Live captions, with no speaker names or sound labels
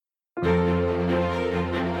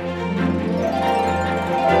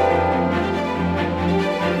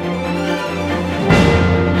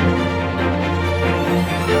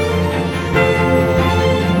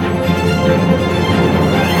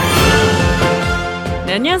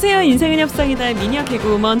네, 안녕하세요. 인생은 협상이다. 미니어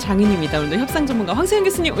개그우먼 장윤입니다. 오늘도 협상 전문가 황세현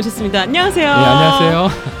교수님 오셨습니다. 안녕하세요. 네, 안녕하세요.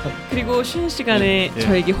 그리고 쉬는 시간에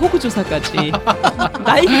저에게 호구 조사까지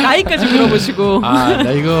나이까지 물어보시고.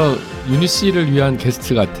 나 이거 윤희 씨를 위한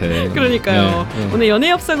게스트 같아. 그러니까요. 네. 오늘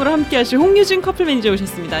연애협상으로 함께하실 홍유진 커플매니저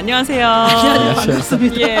오셨습니다. 안녕하세요.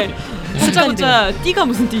 반갑습니다. 예. 진짜 띠가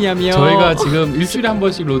무슨 띠냐며. 저희가 지금 일주일에 한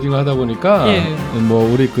번씩 로딩을 하다 보니까 뭐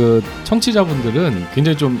우리 그 청취자분들은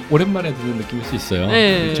굉장히 좀 오랜만에 듣는 느낌일 수 있어요.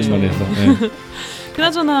 일주일만 해서.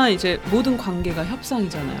 그나저나 이제 모든 관계가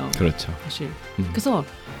협상이잖아요. 그렇죠. 사실. 그래서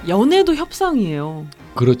연애도 협상이에요.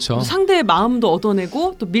 그렇죠. 상대의 마음도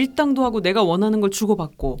얻어내고 또 밀당도 하고 내가 원하는 걸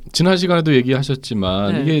주고받고. 지난 시간에도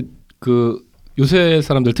얘기하셨지만 이게 그 요새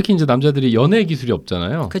사람들 특히 이제 남자들이 연애 기술이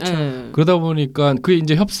없잖아요. 그렇죠. 그러다 보니까 그게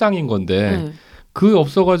이제 협상인 건데 그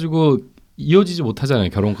없어가지고 이어지지 못하잖아요.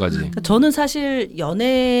 결혼까지. 그러니까 저는 사실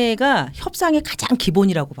연애가 협상의 가장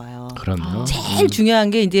기본이라고 봐요. 그럼요. 제일 중요한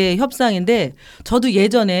게 이제 협상인데 저도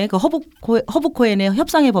예전에 그 허브코엔의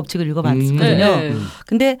협상의 법칙을 읽어봤거든요.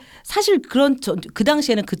 근데 사실 그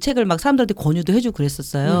당시에는 그 책을 막 사람들한테 권유도 해주고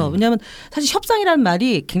그랬었어요. 왜냐하면 사실 협상이라는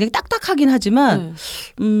말이 굉장히 딱딱하긴 하지만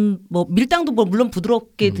뭐 밀당도 뭐 물론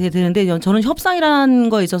부드럽게 되는데 저는 협상이라는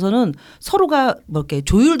거에 있어서는 서로가 뭐 이렇게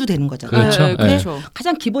조율도 되는 거잖아요. 그렇죠. 그렇죠.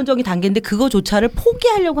 가장 기본적인 단계인데 그거조차를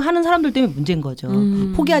포기하려고 하는 사람들 때문에 문제인 거죠.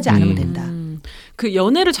 포기하지 않으면 된다. 그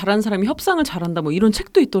연애를 잘하는 사람이 협상을 잘한다 뭐 이런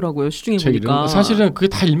책도 있더라고요. 시중에 보니까. 사실은 그게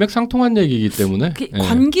다 일맥상통한 얘기이기 때문에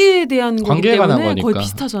관계에 대한 거기 때문에 거니까. 거의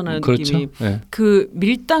비슷하잖아요. 그렇죠. 느낌이. 그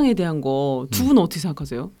밀당에 대한 거 두 분은 어떻게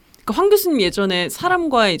생각하세요? 그러니까 황 교수님 예전에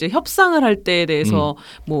사람과의 이제 협상을 할 때에 대해서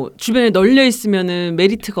뭐 주변에 널려 있으면은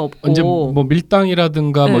메리트가 없고 이제 뭐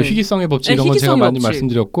밀당이라든가 뭐 희귀성의 법칙 이런 건 제가 많이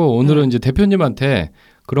말씀드렸고 오늘은 이제 대표님한테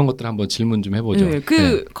그런 것들 한번 질문 좀 해보죠.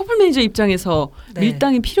 커플 매니저 입장에서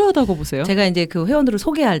밀당이 필요하다고 보세요? 제가 이제 그 회원들을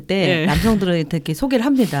소개할 때 남성들한테 이렇게 소개를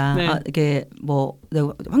합니다. 이게 뭐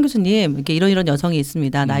황 교수님 이렇게 이런 여성이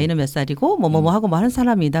있습니다. 나이는 몇 살이고 뭐뭐 하고 뭐 하는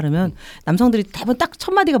사람이다. 그러면 남성들이 대부분 딱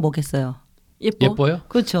첫 마디가 뭐겠어요? 예뻐요?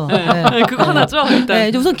 그렇죠. 그거 하나죠. 일단.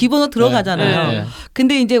 이제 우선 기본으로 들어가잖아요.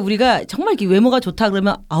 근데 이제 우리가 정말 외모가 좋다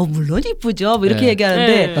그러면 물론 이쁘죠. 뭐 이렇게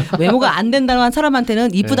얘기하는데 외모가 안 된다는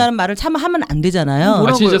사람한테는 이쁘다는 말을 참 하면 안 되잖아요.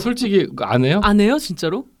 진짜 솔직히 안 해요? 안 해요,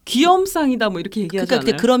 진짜로? 귀염상이다 뭐 이렇게 얘기하지 그러니까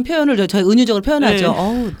않아요? 그런 표현을 저희 은유적으로 표현하죠.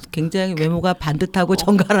 굉장히 외모가 반듯하고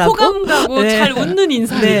정갈하고 호감 가고 잘 웃는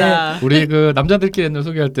인상이다. 우리 그 남자들끼리 옛날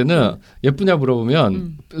소개할 때는 예쁘냐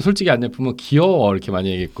물어보면 솔직히 안 예쁘면 귀여워 이렇게 많이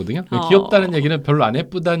얘기했거든요. 귀엽다는 얘기는 별로 안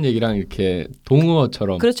예쁘다는 얘기랑 이렇게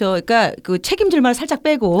동의어처럼. 그렇죠. 그러니까 그 책임질 말 살짝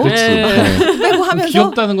빼고 빼고 하면서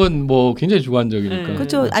귀엽다는 건 뭐 굉장히 주관적이니까.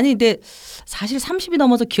 그렇죠. 아니 근데 사실 30이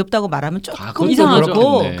넘어서 귀엽다고 말하면 조금 이상하죠.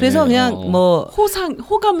 그래서 그냥 뭐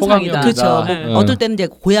호감상이다. 그렇죠. 뭐 어떨 때는 이제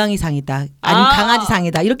고양이상이다. 아니면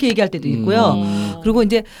강아지상이다. 이렇게 얘기할 때도 있고요. 그리고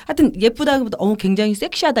이제 하여튼 예쁘다기보다 굉장히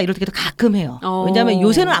섹시하다 이럴 때도 가끔 해요. 왜냐하면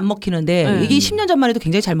요새는 안 먹히는데 이게 10년 전만 해도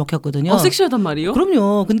굉장히 잘 먹혔거든요. 섹시하단 말이요?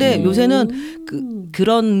 그럼요. 근데 요새는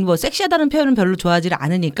그런 뭐 섹시하다는 표현은 별로 좋아하지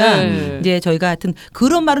않으니까 이제 저희가 하여튼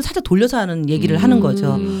그런 말을 살짝 돌려서 하는 얘기를 하는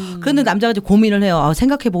거죠. 그런데 남자가 이제 고민을 해요.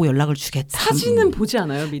 생각해보고 연락을 주겠다. 사진은 보지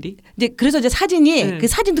않아요, 미리? 이제 그래서 이제 사진이 그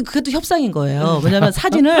사진도 그것도 협상인 거예요. 왜냐하면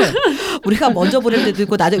사진을 우리가 먼저 보낼 때도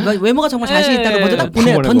있고 나중에 외모가 정말 자신 있다고 먼저 딱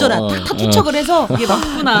던져놔. 탁 투척을 해서 이게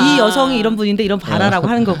맞구나. 이 여성이 이런 분인데 이런 봐라라고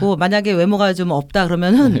하는 거고 만약에 외모가 좀 없다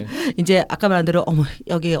그러면은 이제 아까 말한 대로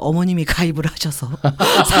여기 어머님이 가입을 하셔서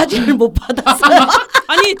사진을 못 받았어요.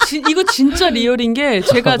 아니 이거 진짜 리얼인 게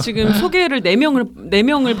제가 지금 소개를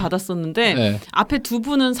 4명을 받았었는데 앞에 두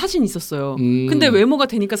분은 사진 있었어요. 근데 외모가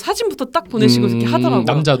되니까 사진부터 딱 보내시고 이렇게 하더라고요.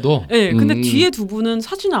 남자도? 네. 근데 뒤에 두 분은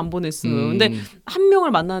사진을 안 보냈어요. 근데 한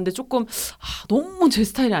명을 만났는데 조금 너무 제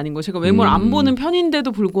스타일이 아닌 거예요. 제가 외모를 안 보는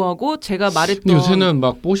편인데도 불구하고 제가 말했던 요새는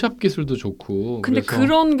막 뽀샵 기술도 좋고 근데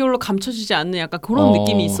그런 걸로 감춰지지 않는 약간 그런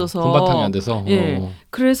느낌이 있어서 본바탕이 안 돼서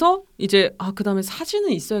그래서 이제 그다음에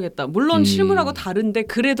사진은 있어야겠다. 물론 실물하고 다른데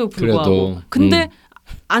그래도 불구하고 근데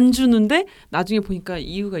안 주는데 나중에 보니까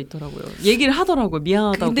이유가 있더라고요. 얘기를 하더라고요.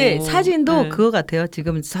 미안하다고. 근데 사진도 그거 같아요.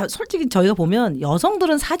 지금 솔직히 저희가 보면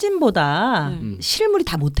여성들은 사진보다 실물이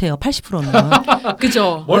다 못해요. 80%는.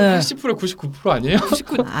 그죠. 80%, 99% 아니에요?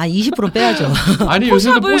 20%는 빼야죠. 아니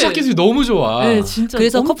요새는 뽀샵 기술이 너무 좋아. 진짜.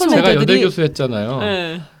 그래서 커플매니저들이 제가 여대 교수 했잖아요.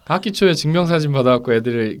 학기 초에 증명사진 받아갖고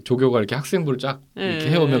애들이 조교가 이렇게 학생부를 쫙 이렇게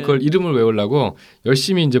해오면 그걸 이름을 외우려고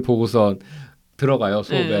열심히 이제 보고서 들어가요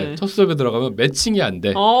수업에. 네. 첫 수업에 들어가면 매칭이 안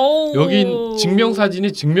돼. 여기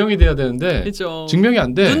증명사진이 증명이 돼야 되는데 그쵸. 증명이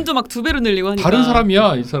안 돼. 눈도 막 2배로 늘리고 하니까. 다른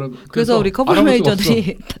사람이야 이 사람. 그래서 우리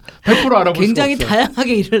커플매니저들이 100% 알아볼 굉장히 수가 없어.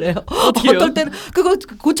 다양하게 일을 해요. 어떻게요? 어떨 때는 그거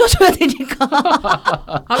고쳐줘야 되니까.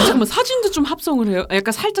 잠깐만 사진도 좀 합성을 해요?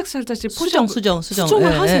 약간 살짝씩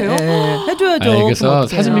수정을 하세요? 해줘야죠. 아니, 그래서 어떡해요.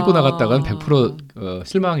 사진 믿고 나갔다간 100%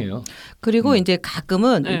 실망해요. 그리고 이제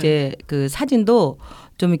가끔은 이제 그 사진도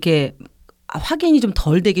좀 이렇게 확인이 좀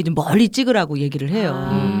덜 되게 좀 멀리 찍으라고 얘기를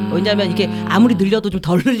해요. 왜냐하면 이게 아무리 늘려도 좀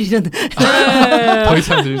덜 늘리는. 더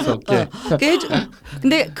이상 늘릴 수 없게.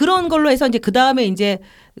 근데 그런 걸로 해서 이제 그 다음에 이제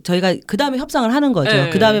저희가 그 다음에 협상을 하는 거죠.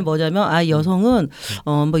 그 다음에 뭐냐면 여성은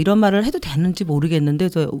뭐 이런 말을 해도 되는지 모르겠는데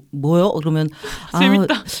저 뭐요? 그러면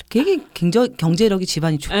재밌다. 되게 굉장히 경제력이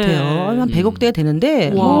집안이 좋대요. 한 100억대가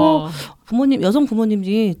되는데 뭐 부모님 여성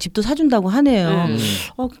부모님이 집도 사준다고 하네요.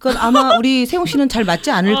 그러니까 아마 우리 세웅 씨는 잘 맞지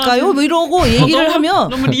않을까요? 뭐 이러고 얘기를 하면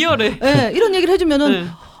너무 리얼해. 네, 이런 얘기를 해주면은.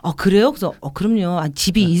 그래요? 그래서 그럼요.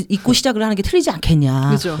 집이 있고 시작을 하는 게 틀리지 않겠냐.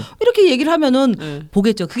 그죠. 이렇게 얘기를 하면은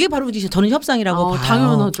보겠죠. 그게 바로 이제 저는 협상이라고 봐요.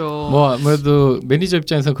 당연하죠. 뭐 아무래도 매니저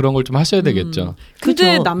입장에서 그런 걸 좀 하셔야 되겠죠. 근데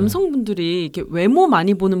그렇죠. 남성분들이 이렇게 외모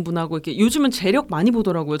많이 보는 분하고 이렇게 요즘은 재력 많이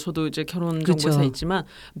보더라고요. 저도 이제 결혼 정보사에 그렇죠. 있지만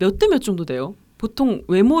몇 대 몇 정도 돼요? 보통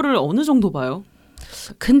외모를 어느 정도 봐요?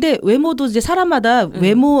 근데 외모도 이제 사람마다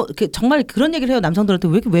외모 정말 그런 얘기를 해요. 남성들한테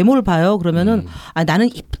왜 이렇게 외모를 봐요? 그러면은 나는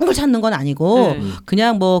이쁜 걸 찾는 건 아니고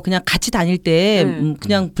그냥 같이 다닐 때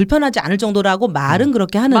그냥 불편하지 않을 정도라고 말은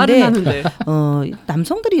그렇게 하는데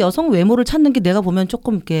남성들이 여성 외모를 찾는 게 내가 보면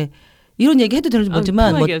조금 이렇게 이런 얘기 해도 되는지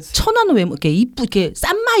모르지만 뭐 천한 외모 이렇게 이쁘게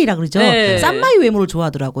쌈마이라 그러죠. 쌈마이 외모를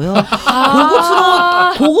좋아하더라고요.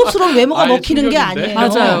 고급스러운 외모가 먹히는 게 아니에요.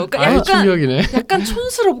 맞아요. 그러니까 약간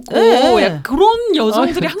촌스럽고 그런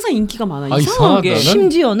여성들이 항상 인기가 많아요. 이상하게.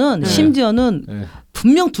 심지어는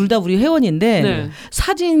분명 둘 다 우리 회원인데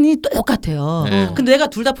사진이 똑같아요. 근데 내가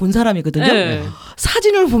둘 다 본 사람이거든요.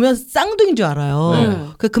 사진을 보면 쌍둥이인 줄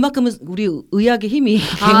알아요. 그만큼은 우리 의학의 힘이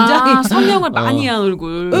굉장히 성형을 많이 한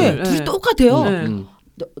얼굴. 둘이 똑같아요.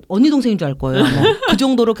 언니 동생인 줄 알 거예요. 그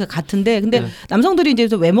정도로 같은데 근데 남성들이 이제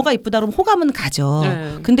외모가 이쁘다 그러면 호감은 가죠.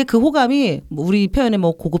 근데 그 호감이 우리 표현에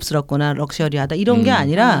뭐 고급스럽거나 럭셔리하다 이런 게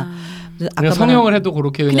아니라 그냥 성형을 해도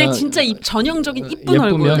그렇게 그냥 진짜 전형적인 이쁜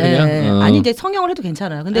얼굴. 아니 이제 성형을 해도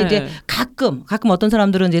괜찮아요. 근데 이제 가끔 어떤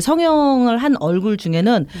사람들은 이제 성형을 한 얼굴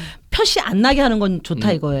중에는 표시 안 나게 하는 건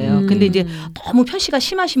좋다 이거예요. 근데 이제 너무 표시가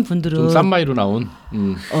심하신 분들은 좀 쌈마이로 나온.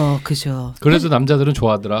 그죠. 그래서 남자들은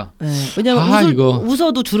좋아하더라. 왜냐면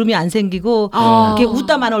웃어도 주름이 안 생기고 이렇게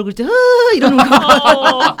웃다 만 얼굴 때 이러는 거.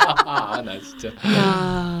 나 진짜.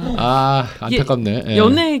 안타깝네.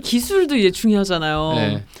 연애 기술도 이제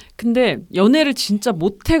중요하잖아요. 근데 연애를 진짜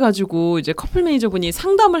못 해가지고 이제 커플 매니저분이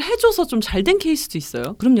상담을 해줘서 좀 잘 된 케이스도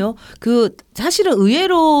있어요. 그럼요. 사실은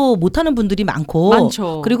의외로 못하는 분들이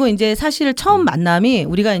많죠. 그리고 이제 사실 처음 만남이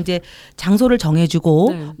우리가 이제 장소를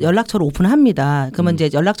정해주고 연락처를 오픈합니다. 그러면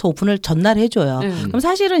이제 연락처 오픈을 전날 해줘요. 그럼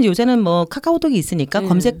사실은 요새는 뭐 카카오톡이 있으니까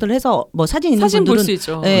검색들 해서 뭐 사진 있는 분들은 볼 수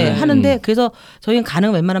있죠. 하는데 그래서 저희는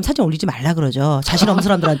가능 웬만하면 사진 올리지 말라 그러죠. 자신 없는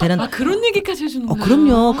사람들한테는. 그런 얘기까지 해주는구나.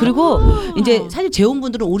 그럼요. 그리고 이제 사실 재혼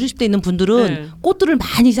분들은 50대 있는 분들은 꽃들을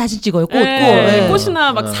많이 사진 찍어요.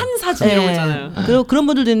 꽃이나 막 산 사진 이런 거 있잖아요. 그리고 그런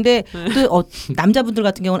분들도 있는데 또 남자분들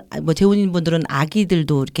같은 경우는 뭐 재혼인 분들은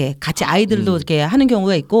아기들도 이렇게 같이 아이들도 이렇게 하는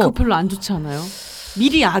경우가 있고. 그거 별로 안 좋지 않아요?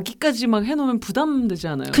 미리 아기까지 막 해놓으면 부담되지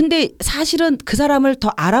않아요? 근데 사실은 그 사람을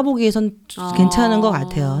더 알아보기 위해선 괜찮은 것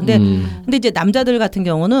같아요. 근데 이제 남자들 같은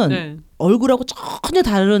경우는 얼굴하고 전혀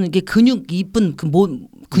다른 이게 이쁜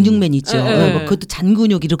근육맨 있죠. 뭐 그것도 잔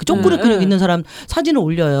근육 이렇게 쪼그레 근육 있는 사람 사진을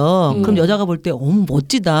올려요. 그럼 여자가 볼 때 어머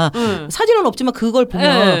멋지다. 사진은 없지만 그걸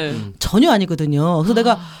보면 전혀 아니거든요. 그래서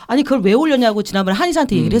내가 아니 그걸 왜 올렸냐고 지난번에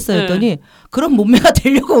한의사한테 얘기를 했어요. 했더니 그런 몸매가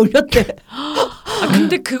되려고 올렸대.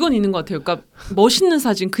 근데 그건 있는 것 같아요. 그러니까 멋있는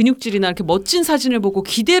사진, 근육질이나 이렇게 멋진 사진을 보고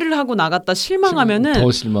기대를 하고 나갔다 실망하면은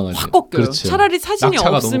더 실망하죠. 확 꺾여요. 그렇죠. 차라리 사진이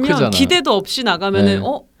없으면 기대도 없이 나가면은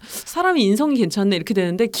사람이 인성이 괜찮네 이렇게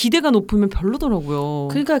되는데 기대가 높으면 별로더라고요.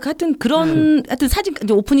 그러니까 하여튼 하여튼 사진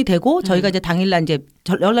이제 오픈이 되고 저희가 이제 당일날 이제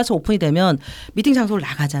연락처 오픈이 되면 미팅 장소를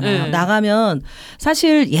나가잖아요. 나가면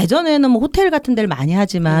사실 예전에는 뭐 호텔 같은 데를 많이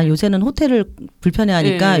하지만 요새는 호텔을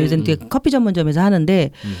불편해하니까 요새는 이제 커피 전문점에서 하는데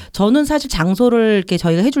저는 사실 장소를 이렇게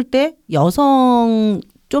저희가 해줄 때 여성이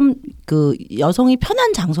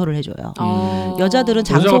편한 장소를 해줘요. 여자들은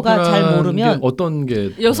장소가 잘 모르면 어떤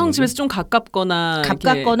게 여성 집에서 좀 가깝거나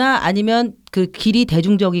아니면 그 길이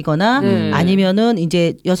대중적이거나 아니면은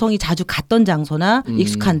이제 여성이 자주 갔던 장소나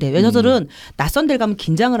익숙한데 여자들은 낯선 데를 가면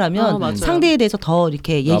긴장을 하면 상대에 대해서 더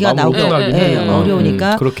이렇게 얘기가 나오기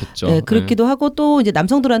어려우니까 그렇겠죠. 네, 그렇기도 하고 또 이제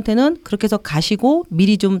남성들한테는 그렇게 해서 가시고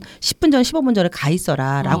미리 좀 10분 전 15분 전에 가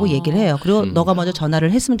있어라라고 얘기를 해요. 그리고 너가 먼저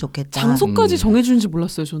전화를 했으면 좋겠다. 장소까지 정해주는지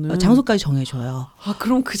몰랐어요 저는. 장소까지 정해줘요. 아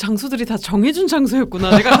그럼 그 장소들이 다 정해준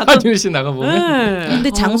장소였구나. 내가 갔던. 한준 씨 나가보면.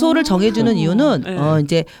 근데 장소를 정해주는 이유는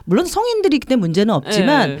이제 물론 성인들이 그때 문제는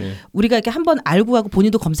없지만 우리가 이렇게 한번 알고 가고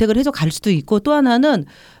본인도 검색을 해서 갈 수도 있고 또 하나는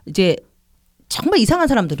이제 정말 이상한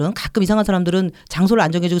사람들은 가끔 이상한 사람들은 장소를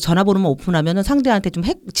안 정해주고 전화번호만 오픈하면은 상대한테 좀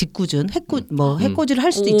해코지를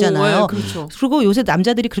할 수도 있잖아요. 그렇죠. 그리고 요새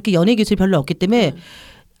남자들이 그렇게 연애 기술이 별로 없기 때문에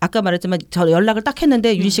아까 말했지만 저 연락을 딱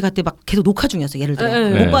했는데 윤희 씨가 그때 막 계속 녹화 중이었어요. 예를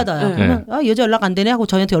들어 못 받아요. 그러면 여자 연락 안 되네 하고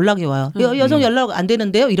저한테 연락이 와요. 여성 연락 안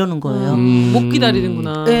되는데요 이러는 거예요. 못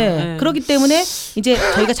기다리는구나. 네. 그렇기 때문에 이제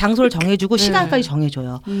저희가 장소를 정해주고 시간까지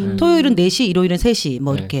정해줘요. 토요일은 4시, 일요일은 3시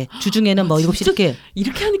뭐 이렇게 주중에는 뭐 7시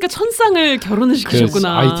이렇게 하니까 천쌍을 결혼을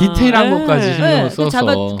시키셨구나. 디테일한 것까지 신경을 써서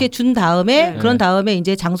잡아게 준 다음에 그런 다음에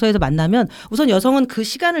이제 장소에서 만나면 우선 여성은 그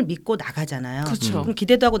시간을 믿고 나가잖아요. 그렇죠. 그럼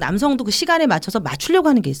기대도 하고 남성도 그 시간에 맞춰서 맞추려고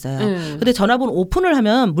하는 게 있어요. 근데 전화번호 오픈을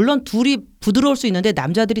하면 물론 둘이 부드러울 수 있는데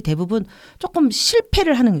남자들이 대부분 조금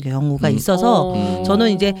실패를 하는 경우가 있어서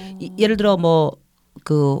저는 이제 예를 들어 뭐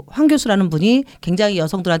그 황 교수라는 분이 굉장히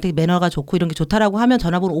여성들한테 매너가 좋고 이런 게 좋다라고 하면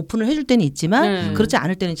전화번호 오픈을 해줄 때는 있지만 그렇지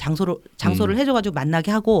않을 때는 장소를 해줘가지고 만나게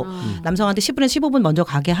하고 남성한테 10분에 15분 먼저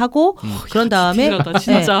가게 하고 그런 다음에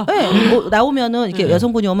진짜. 뭐 나오면은 이렇게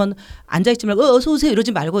여성분이 오면 앉아있지 말고 어서 오세요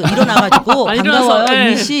이러지 말고 일어나가지고 반가워요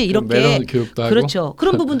윤희 씨 이렇게 그렇죠.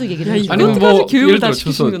 그런 부분도 얘기를 해주고 아니면 뭐 예를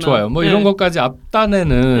들어 좋아요. 뭐 이런 것까지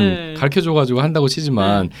앞단에는 가르쳐줘가지고 한다고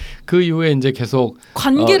치지만 그 이후에 이제 계속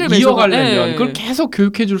관계를 이어가려면 그걸 계속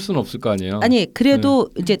교육해 줄 수는 없을 거 아니에요. 아니 그래도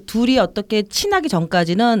이제 둘이 어떻게 친하기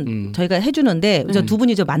전까지는 저희가 해주는데 두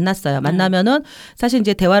분이 이제 만났어요. 만나면은 사실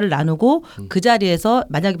이제 대화를 나누고 그 자리에서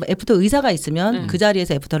만약에 애프터 의사가 있으면 그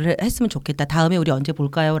자리에서 애프터를 했으면 좋겠다. 다음에 우리 언제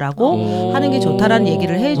볼까요?라고 하는 게 좋다라는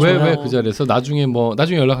얘기를 해줘요. 왜 그 자리에서 나중에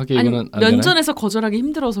연락하게 이거는 안 되나요? 면전에서 거절하기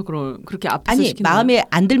힘들어서 그렇게 앞에서 시키는 마음에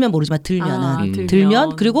안 들면 모르지만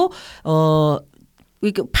들면 그리고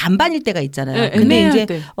반반일 때가 있잖아요. 근데 이제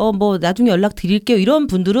뭐 나중에 연락 드릴게요. 이런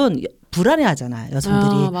분들은 불안해하잖아요.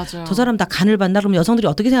 여성들이. 저 사람 다 간을 봤나? 그러면 여성들이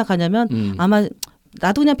어떻게 생각하냐면 아마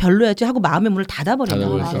나도 그냥 별로였지 하고 마음의 문을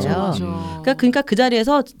닫아버린다고 하죠. 그러니까 그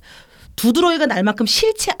자리에서 두드러기가 날 만큼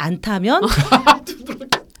싫지 않다면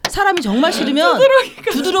사람이 정말 싫으면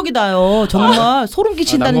두드러기 나요. 정말 소름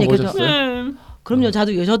끼친다는 얘기죠. 그럼요.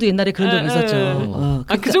 저도 옛날에 그런 적이 있었죠.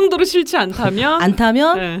 그 정도로 싫지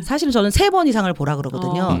않다면 사실은 저는 3번 이상을 보라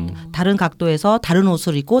그러거든요. 다른 각도에서 다른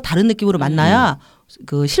옷을 입고 다른 느낌으로 만나야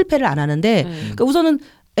그 실패를 안 하는데 그러니까 우선은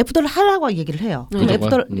애프터를 하라고 얘기를 해요.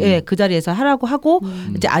 애프터를 그 자리에서 하라고 하고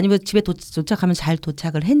이제 아니면 집에 도착하면 잘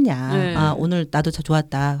도착을 했냐. 오늘 나도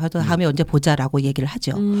좋았다. 다음에 언제 보자라고 얘기를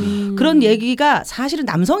하죠. 그런 얘기가 사실은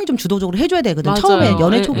남성이 좀 주도적으로 해줘야 되거든. 처음에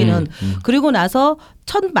연애 초기는. 그리고 나서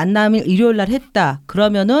첫 만남을 일요일 날 했다.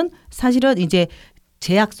 그러면은 사실은 이제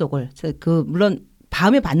제 약속을 물론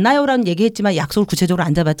다음에 만나요라는 얘기했지만 약속을 구체적으로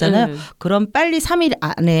안 잡았잖아요. 그럼 빨리 3일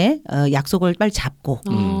안에 약속을 빨리 잡고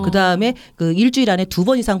그다음에 그 일주일 안에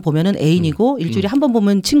 2번 이상 보면은 애인이고 일주일에 한 번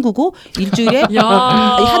보면 친구고 일주일에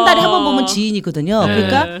한 달에 한 번 보면 지인이거든요.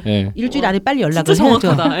 그러니까 일주일 안에 빨리 연락을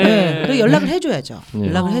해야죠. 그리고 연락을 해줘야죠.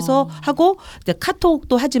 연락을 해서 하고 이제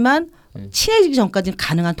카톡도 하지만 친해지기 전까지는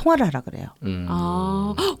가능한 통화를 하라 그래요.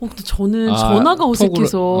 근데 저는 전화가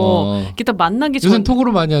어색해서 일단 만나기 요즘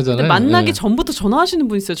톡으로 많이 하잖아요. 만나기 전부터 전화하시는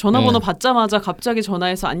분 있어요. 전화번호 받자마자 갑자기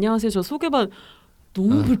전화해서 안녕하세요. 저 소개받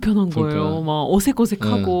너무 불편한 거예요. 막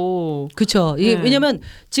어색어색하고. 그렇죠. 왜냐면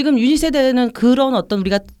지금 유니 세대는 그런 어떤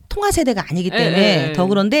우리가 통화 세대가 아니기 때문에 더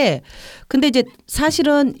그런데 근데 이제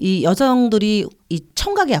사실은 이 여성들이 이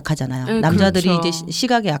청각에 약하잖아요. 남자들이 그렇죠. 이제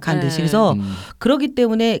시각에 약한 듯이 그래서 그러기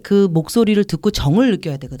때문에 그 목소리를 듣고 정을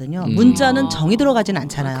느껴야 되거든요. 문자는 정이 들어가지는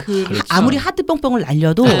않잖아요. 그렇죠. 아무리 하트 뿅뿅을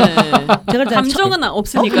날려도 제가 감정은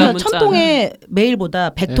없으니까 천 통의 메일보다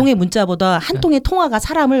 100통의 문자보다 한 통의 통화가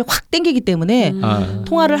사람을 확 땡기기 때문에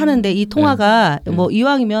통화를 하는데 이 통화가 뭐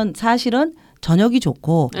이왕이면 사실은 저녁이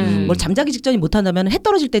좋고 뭐 잠자기 직전이 못한다면 해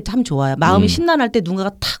떨어질 때 참 좋아요. 마음이 심란할 때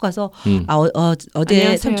누군가가 탁 와서 어제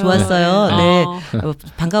안녕하세요. 참 좋았어요. 네.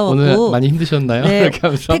 반가웠고 오늘 많이 힘드셨나요? 네. 이렇게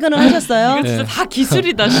하면서 퇴근을 하셨어요? 이거 진짜 다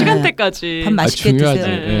기술이다. 시간대까지. 밥 맛있게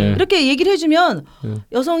드세요. 이렇게 얘기를 해주면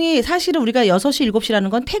여성이 사실은 우리가 6시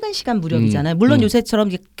 7시라는 건 퇴근 시간 무렵이잖아요. 물론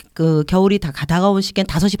요새처럼 그 겨울이 다 다가온 시기엔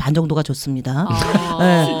 5시 반 정도가 좋습니다.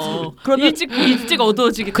 그러면 일찍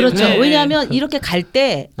어두워지기 때문에. 그렇죠. 왜냐하면 이렇게 갈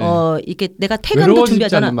때 이렇게 내가 내가 퇴근도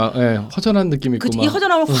준비하잖아. 막, 허전한 느낌이 있고 이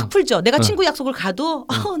허전함을 확 풀죠. 내가 친구 약속을 가도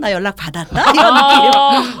나 연락 받았다 이런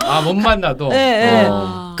느낌. 못 만나도.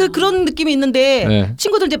 그런 느낌이 있는데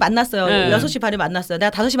친구들 이제 만났어요. 네. 6시 반에 만났어요. 내가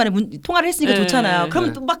 5시 반에 통화를 했으니까 좋잖아요.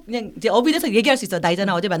 그러면 또 막 그냥 이제 업이 돼서 얘기할 수 있어. 나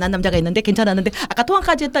있잖아 어제 만난 남자가 있는데 괜찮았는데 아까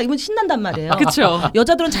통화까지 했다. 이건 신난단 말이에요. 그렇죠.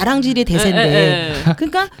 여자들은 자랑질이 대세인데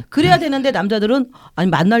그러니까 그래야 되는데 남자들은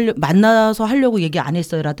아니 만나서 하려고 얘기 안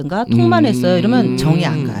했어요라든가 통만 했어요. 이러면 정이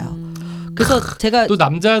안 가요. 그래서 제가 또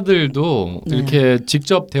남자들도 이렇게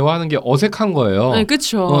직접 대화하는 게 어색한 거예요. 네,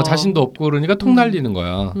 그렇죠. 자신도 없고 그러니까 통 날리는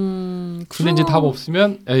거야. 근데 이제 답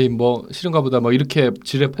없으면 에이 뭐 싫은가 보다 뭐 이렇게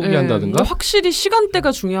지레 포기한다든가. 확실히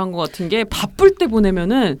시간대가 중요한 것 같은 게 바쁠 때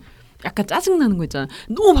보내면은 약간 짜증나는 거 있잖아.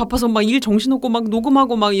 너무 바빠서 막 일 정신없고 막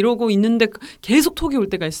녹음하고 막 이러고 있는데 계속 톡이 올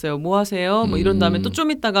때가 있어요. 뭐 하세요? 뭐 이런 다음에 또 좀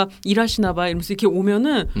있다가 일하시나 봐 이러면서 이렇게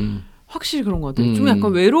오면은 확실히 그런 것 같아요. 좀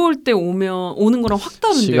약간 외로울 때 오는 거랑 확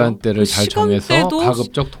다른데요. 시간대를 잘 정해서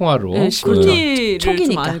가급적 통화로. 심리를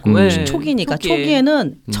초기니까. 좀 알고. 초기니까.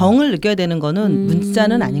 초기에는 정을 느껴야 되는 거는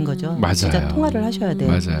문자는 아닌 거죠. 맞아요. 진짜 통화를 하셔야 돼요.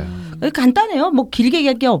 맞아요. 간단해요. 뭐 길게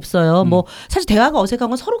얘기할 게 없어요. 뭐 사실 대화가 어색한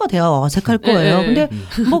건 서로가 대화가 어색할 거예요. 근데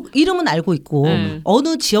뭐 이름은 알고 있고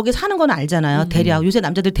어느 지역에 사는 건 알잖아요. 대략 요새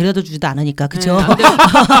남자들 데려다 주지도 않으니까 그죠?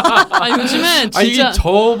 요즘엔 진짜 이게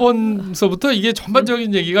저번서부터 이게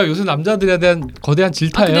전반적인 얘기가 요새 남자들에 대한 거대한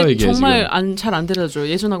질타예요. 근데 이게 정말 잘 안 데려다줘요.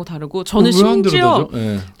 예전하고 다르고 저는 심지어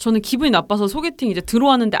저는 기분이 나빠서 소개팅 이제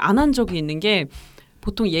들어왔는데 안 한 적이 있는 게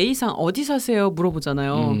보통 예의상 어디 사세요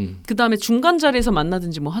물어보잖아요. 그 다음에 중간 자리에서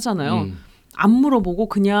만나든지 뭐 하잖아요. 안 물어보고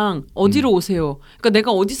그냥 어디로 오세요. 그러니까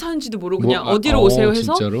내가 어디 사는지도 모르고 그냥 어디로 오세요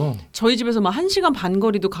해서 진짜로? 저희 집에서 막 1시간 반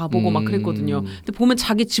거리도 가보고 막 그랬거든요. 근데 보면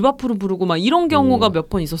자기 집 앞으로 부르고 막 이런 경우가 몇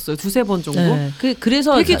번 있었어요. 2-3번 정도.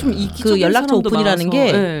 그래서 되게 좀 이기적인 그 연락처 사람도 오픈이라는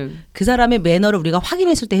많아서. 게 그 사람의 매너를 우리가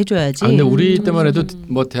확인했을 때 해줘야지. 근데 우리 때만 해도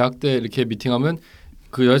뭐 대학 때 이렇게 미팅하면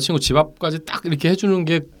그 여자친구 집 앞까지 딱 이렇게 해주는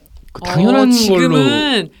게 당연한 걸로.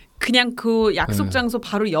 지금은 그냥 그 약속 장소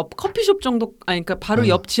바로 옆 커피숍 정도 그러니까 바로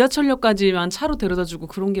옆 지하철역까지만 차로 데려다주고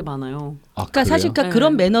그런 게 많아요. 그러니까 사실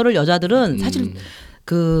그런 매너를 여자들은 사실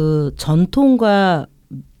그 전통과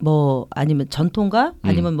뭐 아니면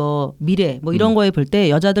아니면 뭐 미래 뭐 이런 거에 볼 때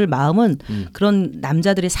여자들 마음은 그런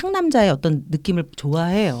남자들의 상남자의 어떤 느낌을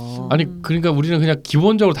좋아해요. 아니 그러니까 우리는 그냥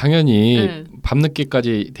기본적으로 당연히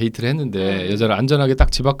밤늦게까지 데이트를 했는데 여자를 안전하게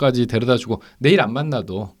딱 집 앞까지 데려다주고 내일 안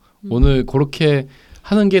만나도 오늘 그렇게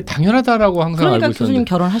하는 게 당연하다라고 항상 그러니까 알고 있었는데. 교수님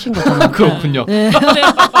결혼하신 거잖아요. 그렇군요. 근데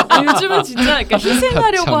요즘은 진짜 그러니까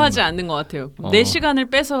희생하려고 하지 않는 것 같아요. 내 시간을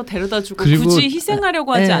빼서 데려다주고 굳이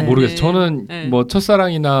희생하려고 하지 않는. 모르겠어요. 저는 뭐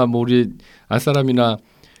첫사랑이나 뭐 우리 안사람이나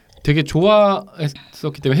되게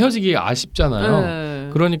좋아했었기 때문에 헤어지기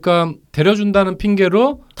아쉽잖아요. 그러니까 데려준다는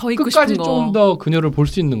핑계로 더 있고 끝까지 싶은 좀 더 그녀를 볼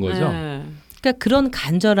수 있는 거죠. 그러니까 그런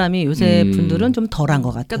간절함이 요새 분들은 좀 덜한 것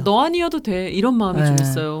같아요. 그러니까 너 아니어도 돼 이런 마음이 좀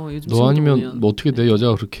있어요. 요즘 너 아니면 뭐 어떻게 돼?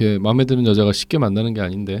 여자가 그렇게 마음에 드는 여자가 쉽게 만나는 게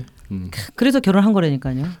아닌데. 그래서 결혼한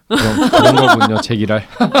거라니까요. 그런 거군요. 제기랄.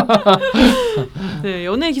 네,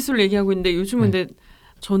 연애 기술 얘기하고 있는데 요즘은 근데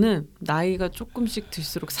저는 나이가 조금씩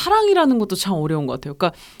들수록 사랑이라는 것도 참 어려운 것 같아요.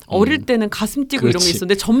 그러니까 어릴 때는 가슴 뛰고 이런 게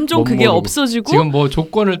있었는데 점점 그게 없어지고 지금 뭐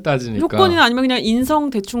조건을 따지니까 조건이나 아니면 그냥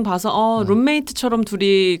인성 대충 봐서 룸메이트처럼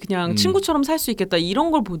둘이 그냥 친구처럼 살 수 있겠다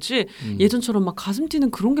이런 걸 보지 예전처럼 막 가슴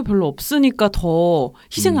뛰는 그런 게 별로 없으니까 더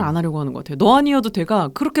희생을 안 하려고 하는 것 같아요. 너 아니어도 돼가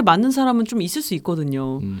그렇게 맞는 사람은 좀 있을 수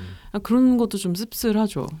있거든요. 그런 것도 좀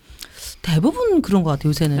씁쓸하죠. 대부분 그런 것 같아요.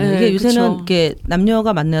 요새는 이게 요새는 이렇게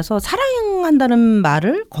남녀가 만나서 사랑한다는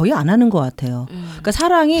말을 거의 안 하는 것 같아요. 그러니까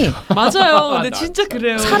사랑이 맞아요. 근데 진짜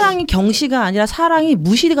그래요. 사랑이 경시가 아니라 사랑이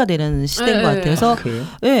무시가 되는 시대인 것 같아요. 그래서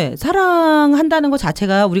사랑한다는 것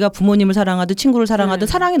자체가 우리가 부모님을 사랑하든 친구를 사랑하든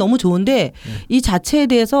사랑이 너무 좋은데 이 자체에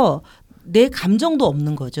대해서 내 감정도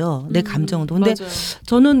없는 거죠. 내 감정도. 근데 맞아요.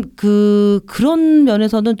 저는 그런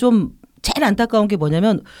면에서는 좀 제일 안타까운 게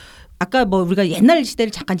뭐냐면. 아까 뭐 우리가 옛날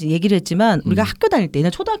시대를 잠깐 얘기를 했지만 우리가 학교 다닐 때,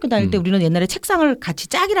 초등학교 다닐 때 우리는 옛날에 책상을 같이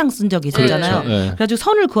짝이랑 쓴 적이 있었잖아요. 그래가지고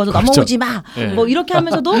선을 그어서 넘어오지 마. 뭐 이렇게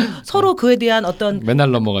하면서도 서로 그에 대한 어떤 맨날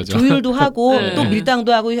넘어가죠. 조율도 하고 또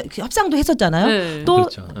밀당도 하고 협상도 했었잖아요. 또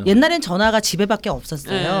옛날엔 전화가 집에밖에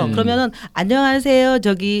없었어요. 그러면은 안녕하세요,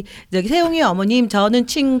 저기 세용이 어머님, 저는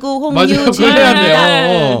친구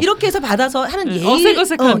홍유진입니다. 이렇게 해서 받아서 하는 예의,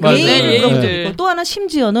 어색어색한 예의를 또 하나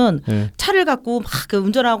심지어는 차를 갖고 막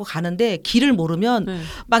운전하고 가는. 데 길을 모르면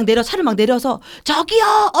막 차를 막 내려서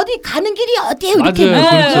저기요 어디 가는 길이 어디에 이렇게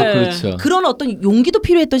그렇죠. 그런 어떤 용기도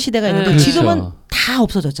필요했던 시대가 있는데 지금은 다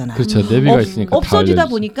없어졌잖아요. 그렇죠. 내비가 있으니까 없어지다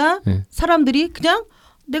보니까 사람들이 그냥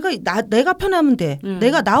내가 편하면 돼.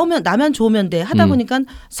 내가 나면 좋으면 돼. 하다 보니까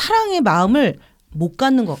사랑의 마음을 못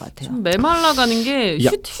갖는 것 같아요. 좀 메말라가는 게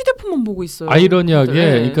휴대폰만 보고 있어요. 아이러니하게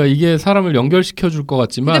그러니까 이게 사람을 연결시켜 줄 것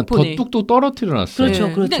같지만 휴대폰이. 더 뚝뚝 떨어뜨려 놨어요.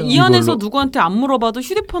 그렇죠. 그렇죠. 이 안에서 누구한테 안 물어봐도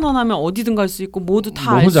휴대폰 하나면 어디든 갈 수 있고 모두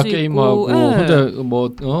다 알 수 혼자 있고 게임하고 혼자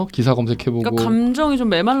기사 검색해보고. 그러니까 감정이 좀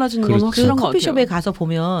메말라지는 건 확실한 것 같아요. 커피숍에 가서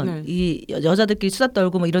보면 이 여자들끼리 수다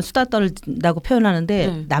떨고 뭐 이런 수다 떨다고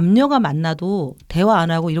표현하는데 남녀가 만나도 대화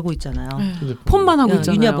안 하고 이러고 있잖아요. 폰만 하고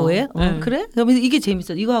있잖아요. 유냐 뭐해? 그래? 그러면 이게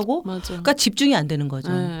재밌어. 이거 하고 그러니까 집중이 안 되는 거죠.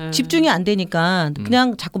 집중이 안 되니까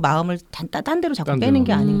그냥 자꾸 마음을 딴 데로 자꾸 빼는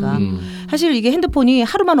게 아닌가. 사실 이게 핸드폰이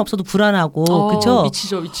하루만 없어도 불안하고 그렇죠?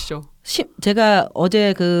 미치죠. 제가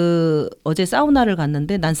어제 사우나를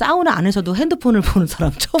갔는데 난 사우나 안에서도 핸드폰을 보는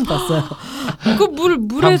사람 처음 봤어요. 그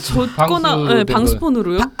물에 젖거나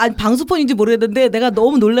방수폰으로요? 아니 방수폰인지 모르겠는데 내가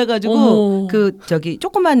너무 놀래가지고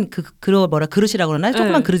조그만 그릇이라고 그러나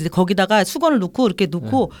조그만 그릇 거기다가 수건을 넣고 이렇게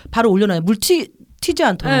넣고 바로 올려놔요. 물 튀지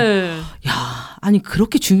않도록. 야, 아니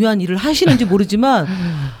그렇게 중요한 일을 하시는지 모르지만.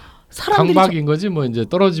 강박인 거지 뭐 이제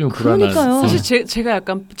떨어지면 불안한. 사실 제가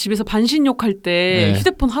약간 집에서 반신욕 할 때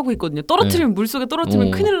휴대폰 하고 있거든요. 떨어뜨리면 물속에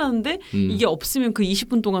떨어뜨리면 큰일 나는데 이게 없으면 그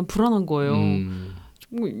 20분 동안 불안한 거예요.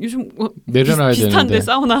 뭐 요즘 내려놔야 비슷한데 되는데.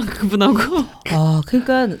 사우나 그분하고.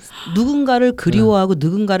 그러니까 누군가를 그리워하고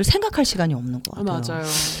누군가를 생각할 시간이 없는 것 같아요. 맞아요.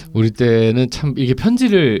 우리 때는 참 이게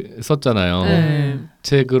편지를 썼잖아요.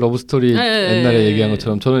 제 그 러브스토리 옛날에 얘기한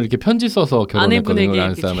것처럼 저는 이렇게 편지 써서 결혼했거든요. 우리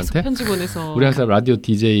한 사람한테. 편지 보내서. 우리 한 사람 라디오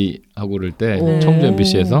DJ 하고 그럴 때 청주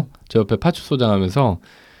MBC에서 저 옆에 파출소장하면서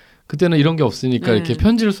그때는 이런 게 없으니까 이렇게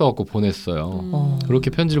편지를 써갖고 보냈어요. 그렇게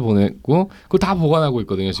편지를 보냈고 그거 다 보관하고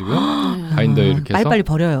있거든요 지금. 바인더에 이렇게 해서. 빨리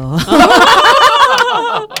버려요.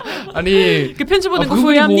 아니 그 편지 보낸 거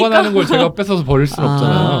그분이 후회합니까? 보관하는 걸 제가 뺏어서 버릴 수는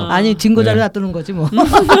없잖아요. 아니 증거 자료 놔두는 거지 뭐.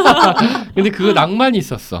 근데 그거 낭만이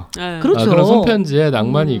있었어. 그렇죠. 그런 손편지에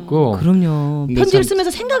낭만이 있고. 그럼요. 편지를 쓰면서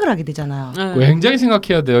생각을 하게 되잖아요. 굉장히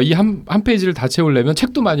생각해야 돼요. 이 한 페이지를 다 채우려면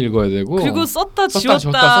책도 많이 읽어야 되고. 그리고 썼다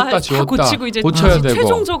지웠다 다 고치고 이제 고쳐야 되고.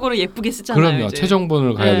 최종적으로 예쁘게 쓰잖아요. 그럼요. 이제.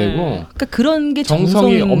 최종본을 가야 되고. 그러니까 그런 게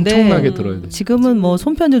정성이 엄청나게 들어야 돼. 지금은 뭐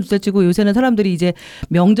손편지 둘째치고 요새는 사람들이 이제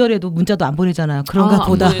명절에도 문자도 안 보내잖아요. 그런가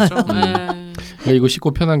보다. 그러니까 이거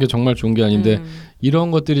쉽고 편한 게 정말 좋은 게 아닌데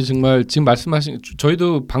이런 것들이 정말 지금 말씀하신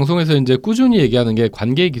저희도 방송에서 이제 꾸준히 얘기하는 게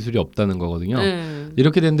관계 기술이 없다는 거거든요.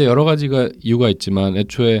 이렇게 되는데 여러 가지가 이유가 있지만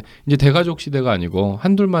애초에 이제 대가족 시대가 아니고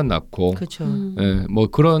한둘만 낳고 그렇죠. 뭐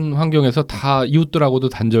그런 환경에서 다 이웃들하고도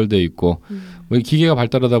단절돼 있고 뭐 기계가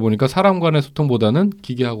발달하다 보니까 사람 간의 소통보다는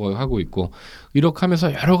기계하고 하고 있고 이렇게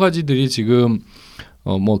하면서 여러 가지들이 지금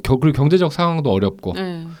그리고 경제적 상황도 어렵고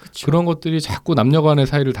그런 것들이 자꾸 남녀 간의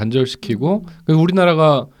사이를 단절시키고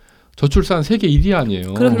우리나라가 저출산 세계 1위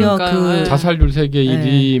아니에요. 그럼요. 그 자살률 세계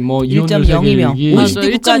 1위, 뭐 이혼율 세계 1위. 맞아,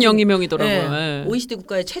 1.02명이더라고요. OECD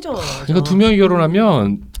국가의 최저. 그러니까 두 명이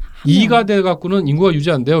결혼하면 2가 돼 갖고는 인구가 유지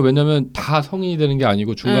안 돼요. 왜냐하면 다 성인이 되는 게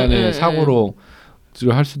아니고 중간에 사고로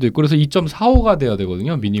할 수도 있고 그래서 2.45가 돼야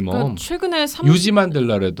되거든요 미니멈. 그러니까 최근에 유지만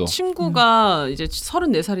될라래도 친구가 이제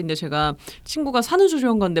 34살인데 제가 친구가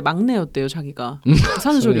산후조리원가인데 막내였대요 자기가.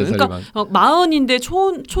 산후조리원. 그러니까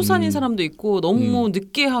 40인데 초산인 사람도 있고 너무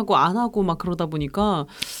늦게 하고 안 하고 막 그러다 보니까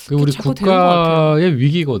우리 국가의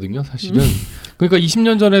위기거든요 사실은. 그러니까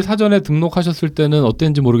 20년 전에 사전에 등록하셨을 때는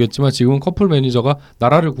어땠는지 모르겠지만 지금은 커플매니저가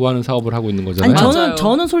나라를 구하는 사업을 하고 있는 거잖아요. 아니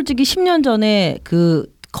저는 솔직히 10년 전에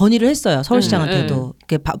건의를 했어요. 서울시장한테도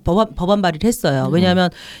법안 발의를 했어요. 왜냐하면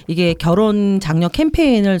이게 결혼 장려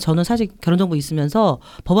캠페인을 저는 사실 결혼정보 있으면서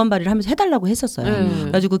법안 발의를 하면서 해달라고 했었어요.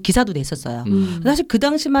 그래가지고 기사도 냈었어요. 사실 그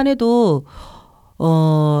당시만 해도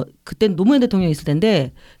그때는 노무현 대통령이 있을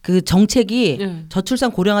텐데 그 정책이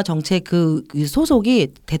저출산 고령화 정책 그 소속이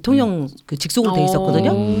대통령 그 직속으로 돼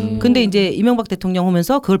있었거든요. 근데 이제 이명박 대통령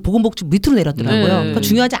오면서 그걸 보건복지 밑으로 내렸더라고요. 그러니까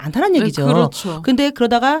중요하지 않다는 얘기죠. 그렇죠. 근데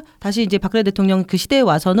그러다가 다시 이제 박근혜 대통령 그 시대에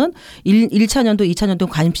와서는 1차 년도, 2차 년도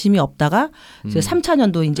관심이 없다가 이제 3차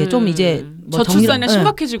년도 이제 좀 이제 뭐 저출산이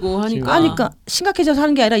심각해지고 하니까 심각해져서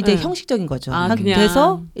하는 게 아니라 이제 형식적인 거죠.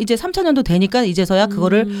 그래서 이제 3차 년도 되니까 이제서야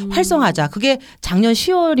그거를 활성화하자. 그게 작년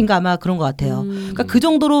 10월인가 아마 그런 것 같아요. 그러니까 그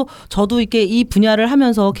정도로 저도 이렇게 이 분야를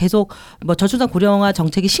하면서 계속 뭐 저출산 고령화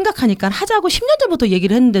정책이 심각하니까 하자고 10년 전부터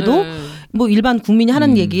얘기를 했는데도 뭐 일반 국민이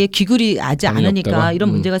하는 얘기에 귀글이 하지 않으니까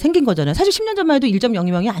이런 문제가 생긴 거잖아요. 사실 10년 전만 해도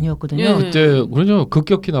 1.02명이 아니었거든요. 그때 그렇죠.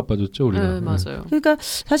 급격히 나빠졌죠 우리가. 맞아요. 그러니까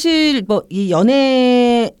사실 뭐 이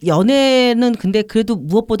연애는 근데 그래도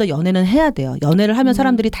무엇보다 연애는 해야 돼요. 연애를 하면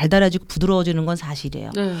사람들이 달달해지고 부드러워지는 건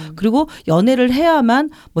사실이에요. 그리고 연애를 해야만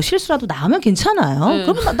뭐 실수라도 나오면 괜찮아요.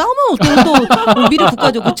 그러면 나오면 또 미래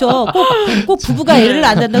국가죠, 그렇죠? 꼭 부부가 애를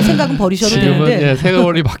안 낳는다고 생각은 버리셔도 되는데.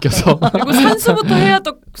 세월이 바뀌어서. 그리고 산수부터 해야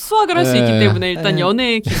또 수학을 할 수 있기 때문에 일단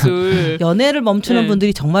연애의 기술 연애를 멈추는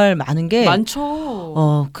분들이 정말 많은 게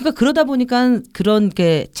많죠. 그러니까 그러다 보니까 그런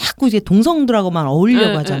게 자꾸 이제 동성들하고만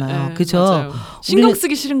어울리려고 하잖아요. 그렇죠. 신경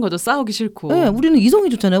쓰기 싫은 거죠. 싸우기 싫고. 네, 우리는 이성이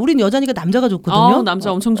좋잖아요. 우리는 여자니까 남자가 좋거든요.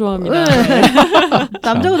 남자 엄청 좋아합니다.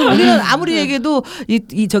 남자가 좋아. 우리는 아무리 얘기해도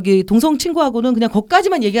이 저기 동성 친구하고는 그냥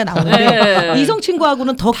거기까지만 얘기가 나오는데 이성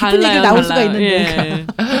친구하고는 더 깊은 얘기가 나올 수가 있는데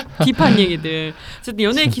딥한 얘기들. 어쨌든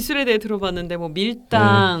연애의 기술에 대해 들어봤는데 뭐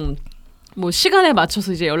밀당, 뭐 시간에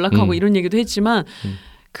맞춰서 이제 연락하고 이런 얘기도 했지만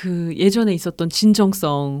그 예전에 있었던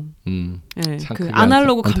진정성, 그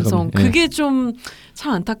아날로그 감성, 그게 좀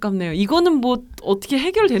참 안타깝네요. 이거는 뭐 어떻게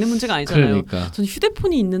해결되는 문제가 아니잖아요. 그러니까. 저는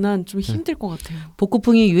휴대폰이 있는 한 좀 힘들 것 같아요.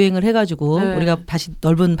 복고풍이 유행을 해가지고 우리가 다시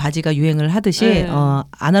넓은 바지가 유행을 하듯이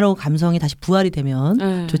아날로그 감성이 다시 부활이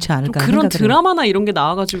되면 좋지 않을까 좀 그런 드라마나 이런 게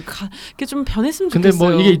나와가지고 그게 좀 변했으면 좋겠어요.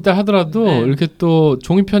 근데 뭐 이게 있다 하더라도 이렇게 또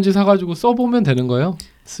종이 편지 사가지고 써보면 되는 거예요.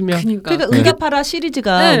 쓰면. 그러니까 응답하라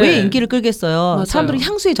시리즈가 왜 인기를 끌겠어요. 맞아요. 사람들이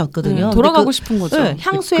향수에 젖거든요. 돌아가고 싶은 거죠.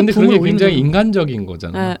 향수에 근데 그게 굉장히 인간적인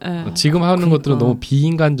거잖아요. 지금 하는 것들은 너무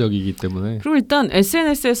비인간적이기 때문에. 그리고 일단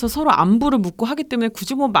SNS에서 서로 안부를 묻고 하기 때문에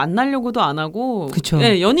굳이 뭐 만나려고도 안 하고. 그쵸.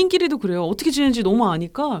 연인끼리도 그래요. 어떻게 지내는지 너무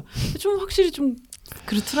아니까 좀 확실히 좀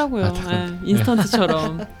그렇더라고요.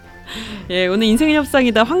 인스턴트처럼. 오늘 인생의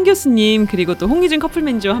협상이다 황 교수님 그리고 또 홍희준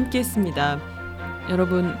커플매니저와 함께했습니다.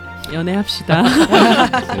 여러분 연애합시다.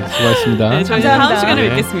 수고하셨습니다. 저희 다음 시간에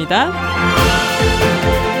뵙겠습니다.